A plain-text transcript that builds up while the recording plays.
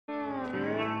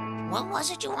What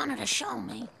was it you wanted to show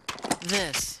me?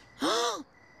 This.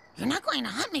 You're not going to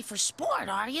hunt me for sport,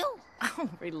 are you? Oh,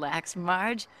 relax,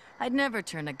 Marge. I'd never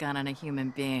turn a gun on a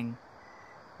human being.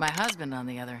 My husband, on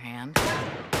the other hand...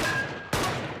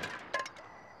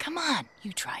 Come on,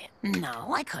 you try it.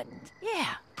 No, I couldn't.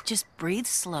 Yeah, just breathe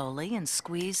slowly and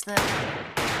squeeze the...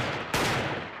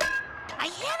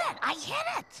 I hit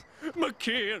it! My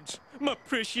cans! My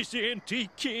precious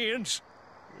antique cans!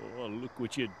 Oh, look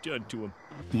what you've done to them.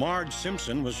 Marge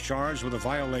Simpson was charged with a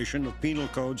violation of Penal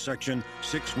Code Section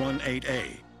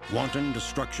 618A, wanton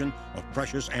destruction of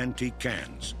precious antique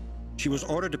cans. She was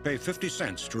ordered to pay 50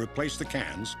 cents to replace the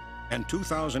cans and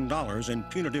 $2,000 in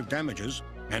punitive damages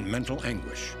and mental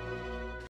anguish.